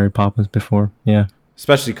encountered Mary Poppins before. Yeah,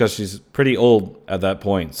 especially because she's pretty old at that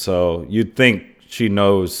point, so you'd think she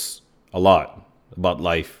knows a lot about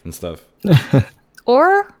life and stuff.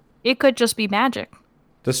 Or it could just be magic.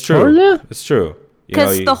 That's true. It's true.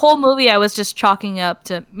 Because the whole movie I was just chalking up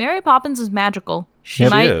to Mary Poppins is magical. She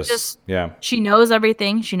might she knows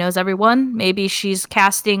everything. She knows everyone. Maybe she's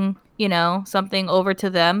casting, something over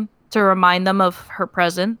to them to remind them of her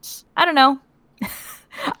presence. I don't know.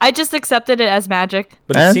 I just accepted it as magic.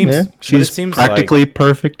 But it seems practically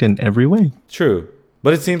perfect in every way. True.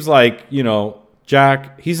 But it seems like,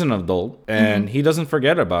 Jack, he's an adult and he doesn't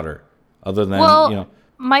forget about her. Other than,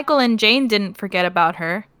 Michael and Jane didn't forget about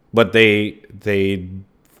her. But they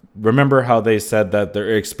remember how they said that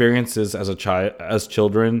their experiences as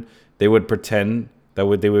children, they would pretend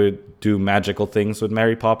they would do magical things with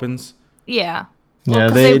Mary Poppins. Yeah. Yeah,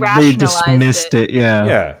 'cause they rationalized dismissed it. Yeah.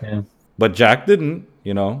 Yeah. But Jack didn't,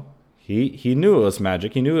 you know. He knew it was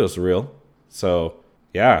magic. He knew it was real. So,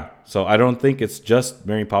 yeah. So I don't think it's just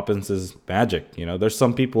Mary Poppins' magic. You know, there's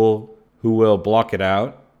some people who will block it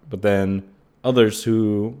out, but then others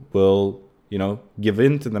who will, you know, give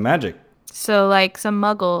in to the magic. So like some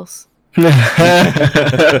muggles.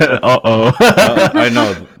 Uh-oh. I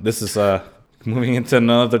know this is moving into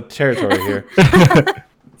another territory here.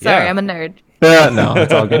 Sorry, I'm a nerd. Yeah, no,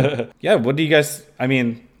 it's all good. Yeah, what do you guys, I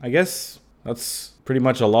mean, I guess that's pretty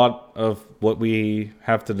much a lot of what we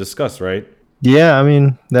have to discuss, right? Yeah, I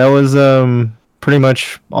mean, that was pretty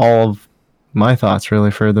much all of my thoughts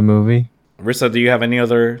really for the movie. Rissa, do you have any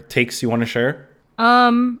other takes you want to share?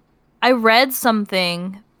 I read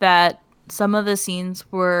something that some of the scenes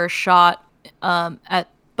were shot at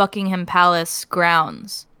Buckingham Palace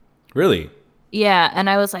grounds. Really? Yeah, and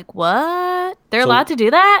I was like, what? They're allowed to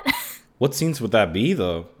do that? What scenes would that be,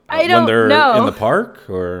 though? I don't When they're know. in the park,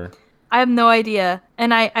 or? I have no idea.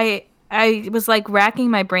 And I was like racking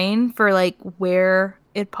my brain for like where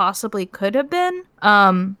it possibly could have been.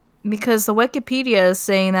 Because the Wikipedia is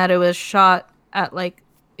saying that it was shot at like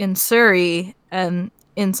in Surrey and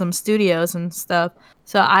in some studios and stuff.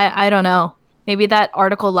 So I don't know. Maybe that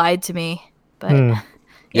article lied to me. But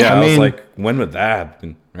Yeah, I I was mean- like, when would that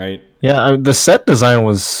happen, right? Yeah, the set design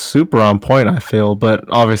was super on point, I feel, but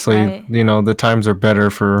obviously, Right. you know, the times are better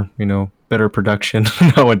for, you know, better production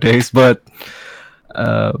nowadays. But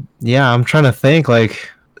yeah, I'm trying to think like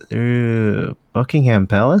Buckingham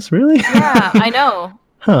Palace, really? yeah, I know. I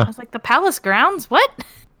Huh. was like, the palace grounds? What?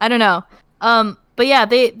 I don't know. But yeah,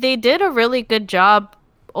 they did a really good job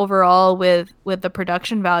overall with the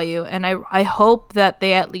production value, and I hope that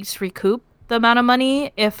they at least recoup the amount of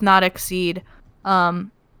money, if not exceed.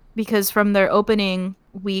 Because from their opening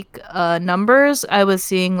week numbers, I was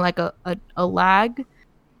seeing like a lag.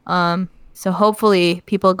 So hopefully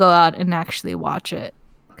people go out and actually watch it,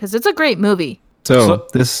 because it's a great movie. So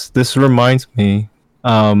this reminds me.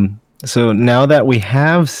 So now that we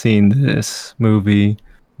have seen this movie,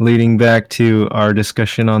 leading back to our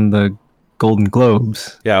discussion on the Golden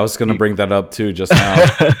Globes. Yeah, I was going to bring that up too just now.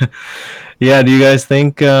 Yeah, do you guys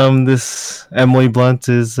think this Emily Blunt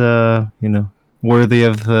is you know, worthy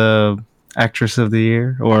of the Actress of the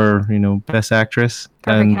Year, or, you know, Best Actress?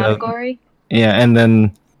 Perfect category. Yeah, and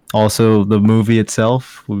then also the movie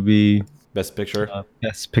itself would be Best Picture.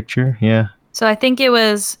 Best Picture. Yeah. So I think it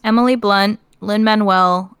was Emily Blunt,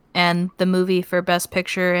 Lin-Manuel, and the movie for Best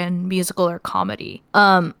Picture in Musical or Comedy.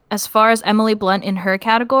 As far as Emily Blunt in her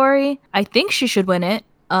category, I think she should win it.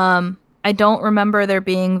 I don't remember there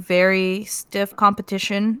being very stiff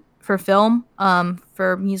competition for film,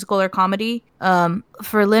 for musical or comedy.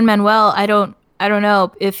 For Lin-Manuel, I don't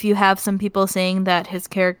know if you have some people saying that his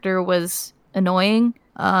character was annoying.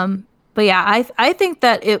 But yeah, I think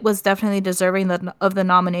that it was definitely deserving of the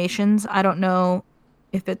nominations. I don't know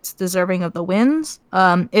if it's deserving of the wins.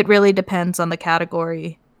 It really depends on the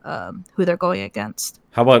category, who they're going against.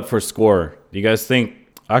 How about for score? Do you guys think,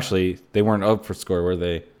 actually, they weren't up for score, were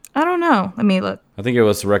they? I don't know. Let me look. I think it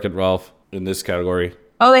was Wreck-It Ralph in this category.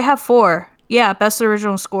 Oh, they have 4. Yeah, best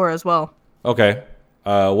original score as well. Okay.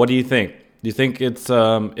 What do you think? Do you think it's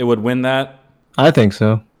it would win that? I think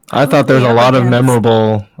so. I thought there was a lot of Against.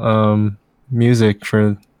 memorable music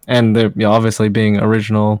for, and they're obviously being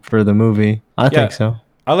original for the movie. I think so.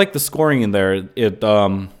 I like the scoring in there. It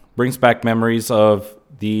brings back memories of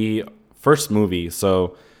the first movie.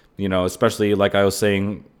 So, you know, especially like I was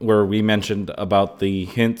saying, where we mentioned about the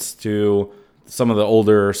hints to some of the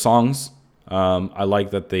older songs. I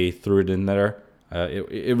like that they threw it in there.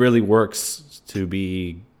 It really works to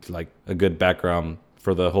be like a good background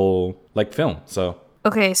for the whole like film. So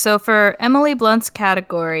Okay, so for Emily Blunt's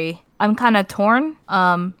category, I'm kind of torn.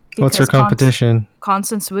 What's her because competition?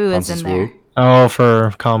 Constance Wu is Constance in there. Wu, Oh,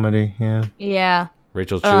 for comedy. Yeah. Yeah.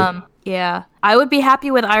 Rachel Chu. Yeah. I would be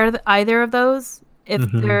happy with either of those. If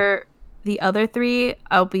they're the other 3,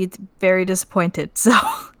 I'll be very disappointed. So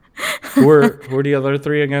who were the other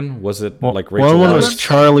 3 again? Was it like Rachel? One Weisz? was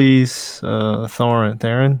Charlie's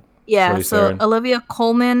Theron. yeah, Charlize so Theron. Olivia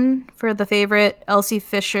Colman for The Favorite, Elsie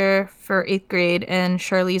Fisher for 8th grade, and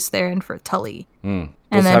Charlize Theron for Tully. Those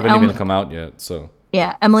And then haven't even come out yet. So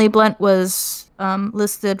Yeah, Emily Blunt was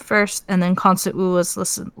listed first, and then Constance Wu was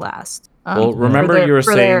listed last. Well, remember you were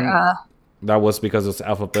saying that was because it's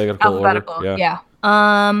alphabetical order. Yeah.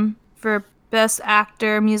 For Best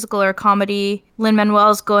Actor, Musical or Comedy, Lin-Manuel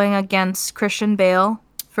is going against Christian Bale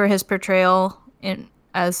for his portrayal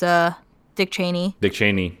as Dick Cheney. Dick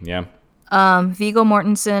Cheney. Yeah. Viggo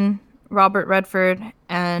Mortensen Robert Redford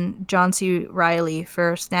and John C. Reilly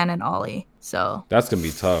for Stan and Ollie. So that's gonna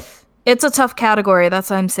be tough. It's a tough category. That's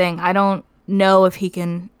what I'm saying. I don't know if he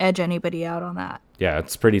can edge anybody out on that. Yeah,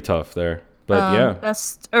 it's pretty tough there. But yeah.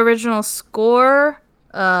 Best original score,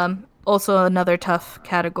 also another tough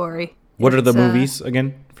category. What are the movies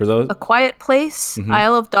again for those? A Quiet Place,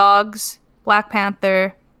 Isle of Dogs, Black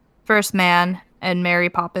Panther, First Man, and Mary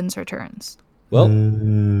Poppins Returns. Well,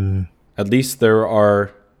 at least there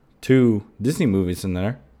are 2 Disney movies in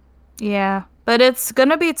there. Yeah, but it's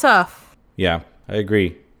gonna be tough. Yeah, I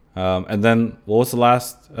agree. And then what was the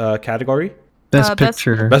last category? Best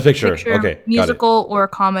Picture. Best Picture. Okay, musical or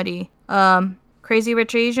comedy. Crazy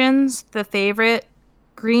Rich Asians, The Favorite,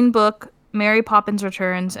 Green Book, Mary Poppins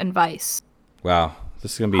Returns, and Vice. Wow,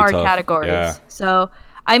 this is gonna be hard tough. Categories. Yeah. So,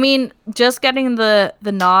 I mean, just getting the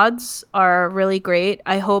nods are really great.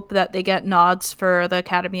 I hope that they get nods for the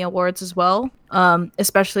Academy Awards as well,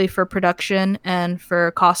 especially for production and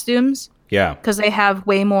for costumes. Yeah. Because they have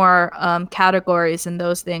way more categories in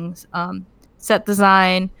those things. Set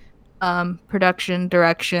design, production,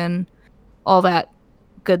 direction, all that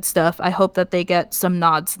good stuff. I hope that they get some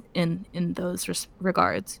nods in those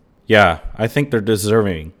regards. Yeah, I think they're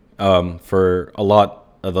deserving for a lot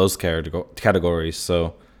of those categories.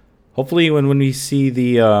 So hopefully when we see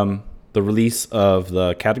the release of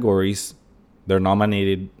the categories, they're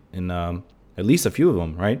nominated in at least a few of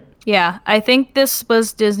them, right? Yeah, I think this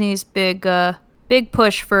was Disney's big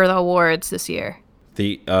push for the awards this year.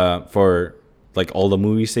 The for like all the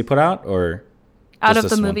movies they put out, or out of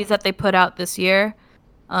the movies that they put out this year,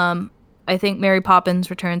 I think Mary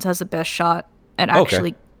Poppins Returns has the best shot at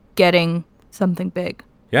actually getting something big.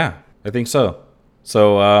 Yeah, I think so.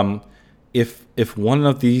 So if one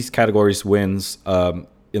of these categories wins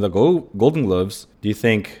in the Golden Globes, do you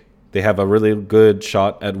think they have a really good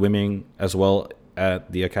shot at winning as well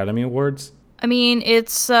at the Academy Awards? I mean,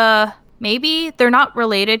 it's maybe they're not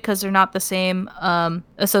related because they're not the same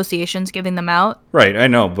associations giving them out. Right, I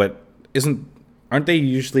know, but aren't they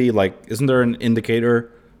usually like? Isn't there an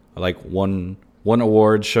indicator, like one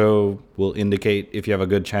award show will indicate if you have a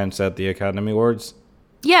good chance at the Academy Awards?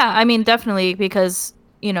 Yeah, I mean, definitely, because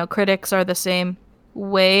critics are the same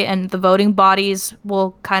way, and the voting bodies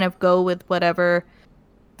will kind of go with whatever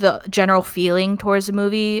the general feeling towards the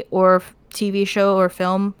movie or TV show or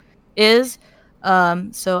film is.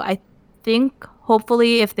 So I think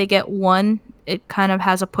hopefully if they get one, it kind of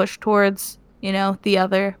has a push towards the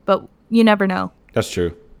other, but you never know. That's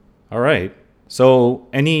true. All right, so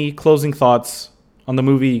any closing thoughts on the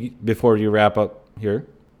movie before you wrap up here,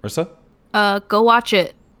 Marissa? Go watch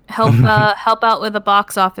it. Help out with the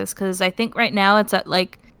box office, because I think right now it's at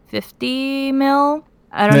like 50 mil.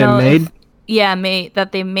 I don't know. That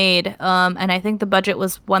they made. And I think the budget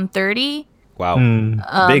was 130. Wow.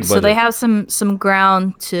 Big budget. So they have some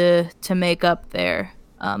ground to make up there.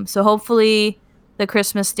 So hopefully the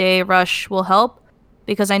Christmas Day rush will help,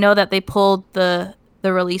 because I know that they pulled the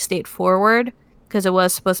release date forward because it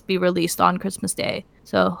was supposed to be released on Christmas Day.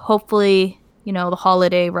 So hopefully, the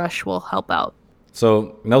holiday rush will help out.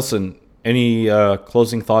 So Nelson, any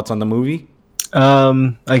closing thoughts on the movie?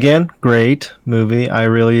 Again, great movie. I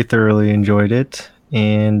really thoroughly enjoyed it.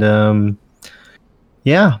 And I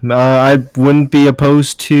wouldn't be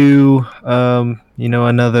opposed to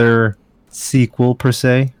another sequel per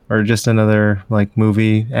se, or just another like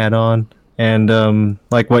movie add-on. And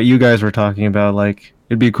like what you guys were talking about, like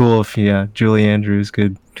it'd be cool if Julie Andrews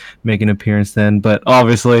could make an appearance then. But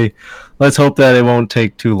obviously, let's hope that it won't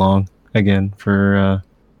take too long again for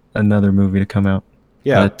another movie to come out.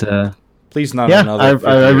 Yeah. But please not another.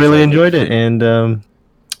 I really enjoyed it, and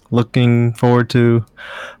looking forward to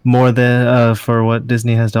more than for what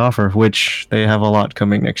Disney has to offer, which they have a lot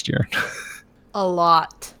coming next year. A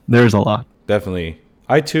lot. There's a lot. Definitely.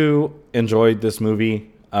 I too enjoyed this movie.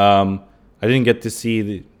 I didn't get to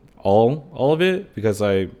see all of it because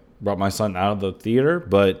I brought my son out of the theater,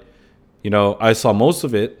 but I saw most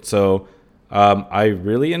of it, so I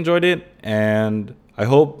really enjoyed it, and I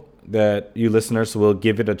hope that you listeners will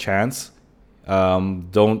give it a chance.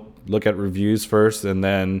 Don't look at reviews first and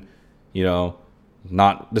then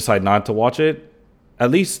not decide not to watch it. At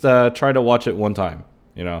least try to watch it one time.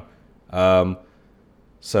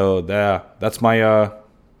 So that's my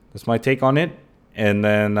take on it. And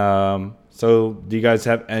then so do you guys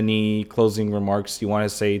have any closing remarks you want to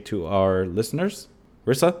say to our listeners?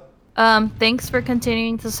 Rissa? Thanks for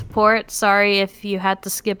continuing to support. Sorry if you had to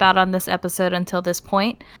skip out on this episode until this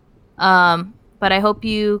point. But I hope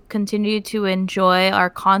you continue to enjoy our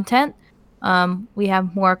content. We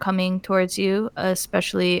have more coming towards you,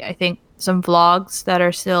 especially I think some vlogs that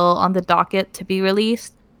are still on the docket to be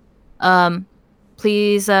released.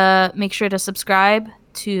 Please make sure to subscribe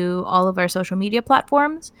to all of our social media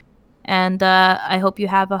platforms. And I hope you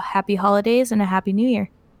have a happy holidays and a happy new year.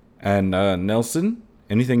 And Nelson,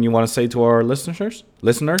 anything you want to say to our listeners?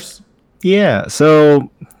 Yeah,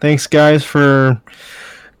 so thanks guys for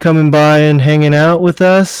coming by and hanging out with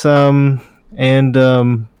us.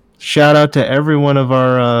 And shout out to every one of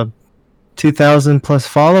our 2,000 plus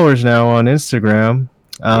followers now on Instagram.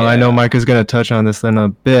 I know Mike is going to touch on this in a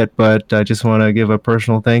bit, but I just want to give a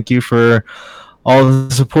personal thank you for all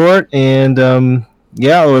the support. And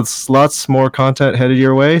it's lots more content headed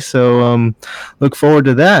your way. So look forward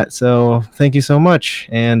to that. So thank you so much.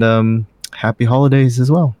 And happy holidays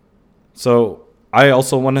as well. So I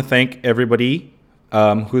also want to thank everybody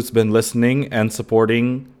who's been listening and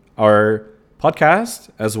supporting our podcast,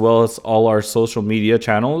 as well as all our social media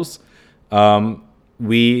channels.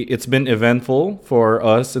 It's been eventful for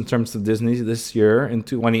us in terms of Disney this year in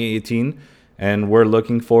 2018, and we're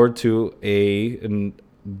looking forward to a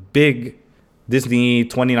big Disney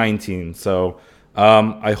 2019. So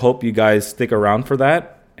I hope you guys stick around for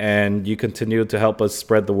that, and you continue to help us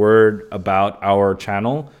spread the word about our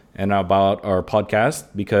channel and about our podcast,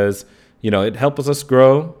 because it helps us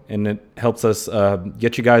grow and it helps us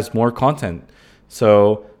get you guys more content.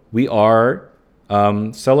 So we are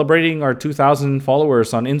celebrating our 2,000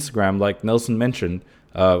 followers on Instagram, like Nelson mentioned,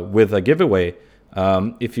 with a giveaway.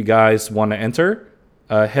 If you guys want to enter,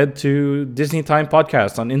 head to Disney Time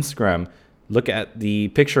Podcast on Instagram. Look at the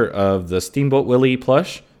picture of the Steamboat Willie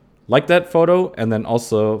plush, like that photo, and then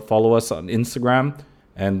also follow us on Instagram,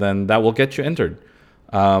 and then that will get you entered.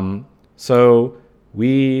 So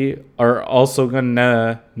we are also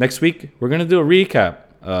next week, we're going to do a recap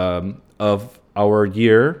of our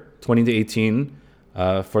year 2018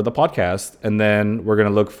 for the podcast. And then we're going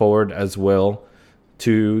to look forward as well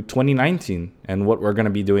to 2019 and what we're going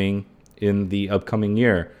to be doing in the upcoming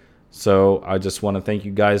year. So I just want to thank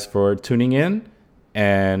you guys for tuning in,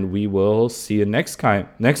 and we will see you next time.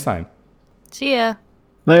 See ya.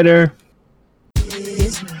 Later.